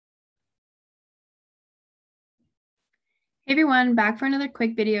Hey everyone, back for another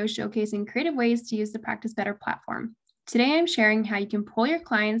quick video showcasing creative ways to use the Practice Better platform. Today I'm sharing how you can pull your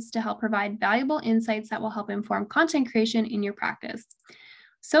clients to help provide valuable insights that will help inform content creation in your practice.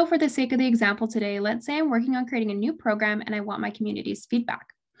 So for the sake of the example today, let's say I'm working on creating a new program and I want my community's feedback.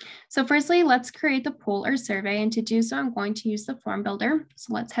 So firstly, let's create the poll or survey, and to do so, I'm going to use the form builder.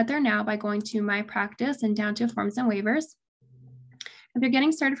 So let's head there now by going to My Practice and down to Forms and Waivers. If you're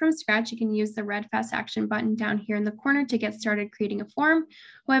getting started from scratch, you can use the red fast action button down here in the corner to get started creating a form.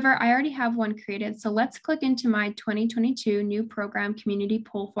 However, I already have one created, so let's click into my 2022 new program community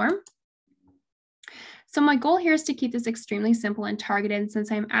poll form. So my goal here is to keep this extremely simple and targeted.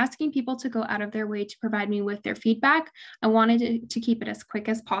 Since I'm asking people to go out of their way to provide me with their feedback, I wanted to keep it as quick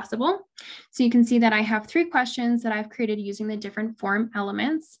as possible. So you can see that I have 3 questions that I've created using the different form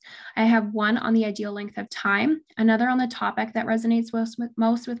elements. I have one on the ideal length of time, another on the topic that resonates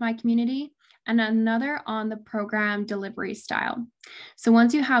most with my community, and another on the program delivery style. So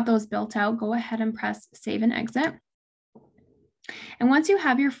once you have those built out, go ahead and press Save and Exit. And once you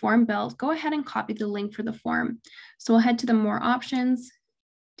have your form built, go ahead and copy the link for the form. So we'll head to the More Options,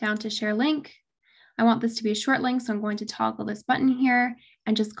 down to Share Link. I want this to be a short link, so I'm going to toggle this button here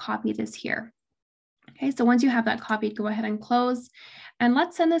and just copy this here. Okay, so once you have that copied, go ahead and close. And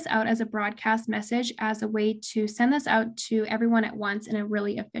let's send this out as a broadcast message as a way to send this out to everyone at once in a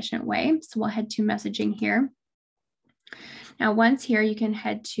really efficient way. So we'll head to Messaging here. Now, once here, you can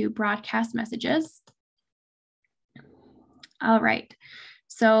head to Broadcast Messages. All right,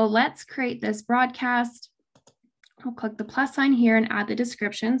 so let's create this broadcast. I'll click the plus sign here and add the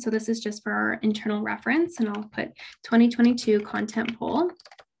description. So this is just for our internal reference, and I'll put 2022 content poll.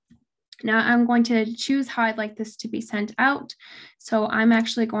 Now I'm going to choose how I'd like this to be sent out. So I'm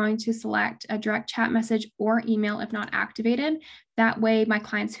actually going to select a direct chat message or email if not activated. That way my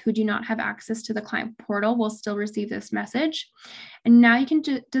clients who do not have access to the client portal will still receive this message. And now you can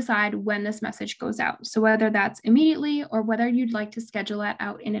decide when this message goes out. So whether that's immediately or whether you'd like to schedule that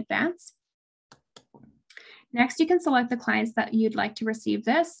out in advance. Next, you can select the clients that you'd like to receive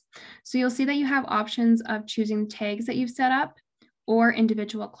this. So you'll see that you have options of choosing tags that you've set up or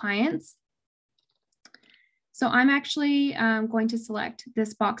individual clients. So I'm actually going to select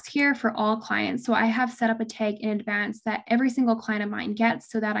this box here for all clients. So I have set up a tag in advance that every single client of mine gets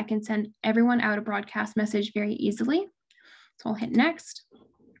so that I can send everyone out a broadcast message very easily. So I'll hit next,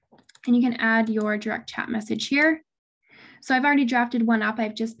 and you can add your direct chat message here. So I've already drafted one up.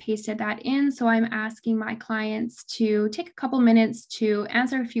 I've just pasted that in. So I'm asking my clients to take a couple minutes to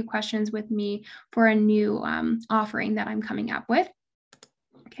answer a few questions with me for a new offering that I'm coming up with.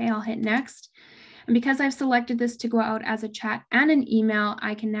 Okay, I'll hit next. And because I've selected this to go out as a chat and an email,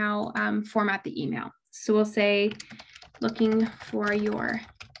 I can now format the email. So we'll say, looking for your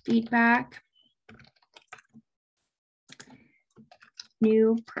feedback.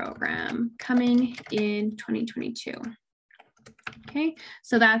 New program coming in 2022. Okay,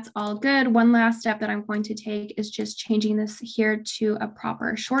 so that's all good. One last step that I'm going to take is just changing this here to a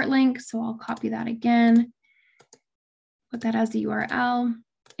proper short link. So I'll copy that again, put that as the URL,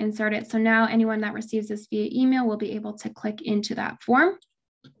 insert it. So now anyone that receives this via email will be able to click into that form.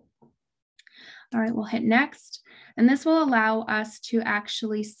 All right, we'll hit next. And this will allow us to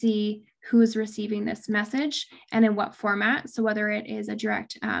actually see who's receiving this message and in what format. So whether it is a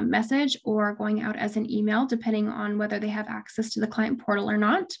direct message or going out as an email, depending on whether they have access to the client portal or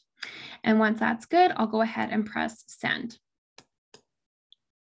not. And once that's good, I'll go ahead and press send.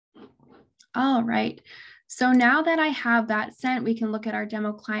 All right. So now that I have that sent, we can look at our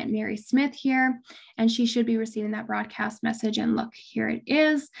demo client, Mary Smith here, and she should be receiving that broadcast message, and look, here it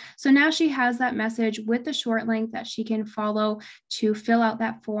is. So now she has that message with the short link that she can follow to fill out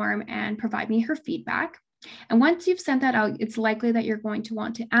that form and provide me her feedback. And once you've sent that out, it's likely that you're going to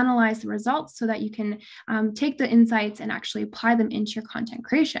want to analyze the results so that you can take the insights and actually apply them into your content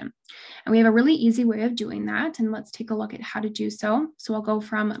creation. And we have a really easy way of doing that. And let's take a look at how to do so. So I'll go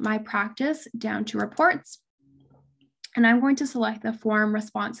from My Practice down to Reports. And I'm going to select the Form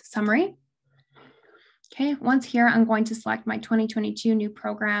Response Summary. Okay, once here, I'm going to select my 2022 new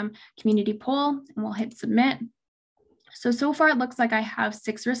program community poll, and we'll hit Submit. So far it looks like I have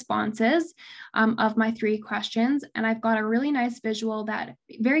 6 responses of my 3 questions, and I've got a really nice visual that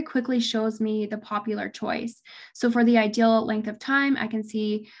very quickly shows me the popular choice. So for the ideal length of time, I can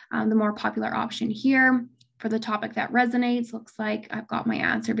see the more popular option here. For the topic that resonates, looks like I've got my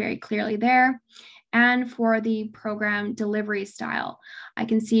answer very clearly there. And for the program delivery style, I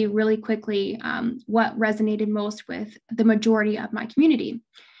can see really quickly what resonated most with the majority of my community.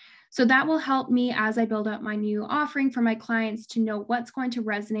 So that will help me as I build up my new offering for my clients to know what's going to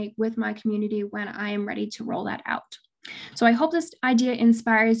resonate with my community when I am ready to roll that out. So I hope this idea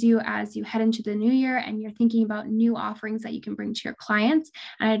inspires you as you head into the new year and you're thinking about new offerings that you can bring to your clients.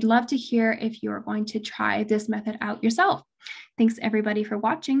 And I'd love to hear if you're going to try this method out yourself. Thanks everybody for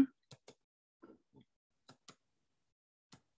watching.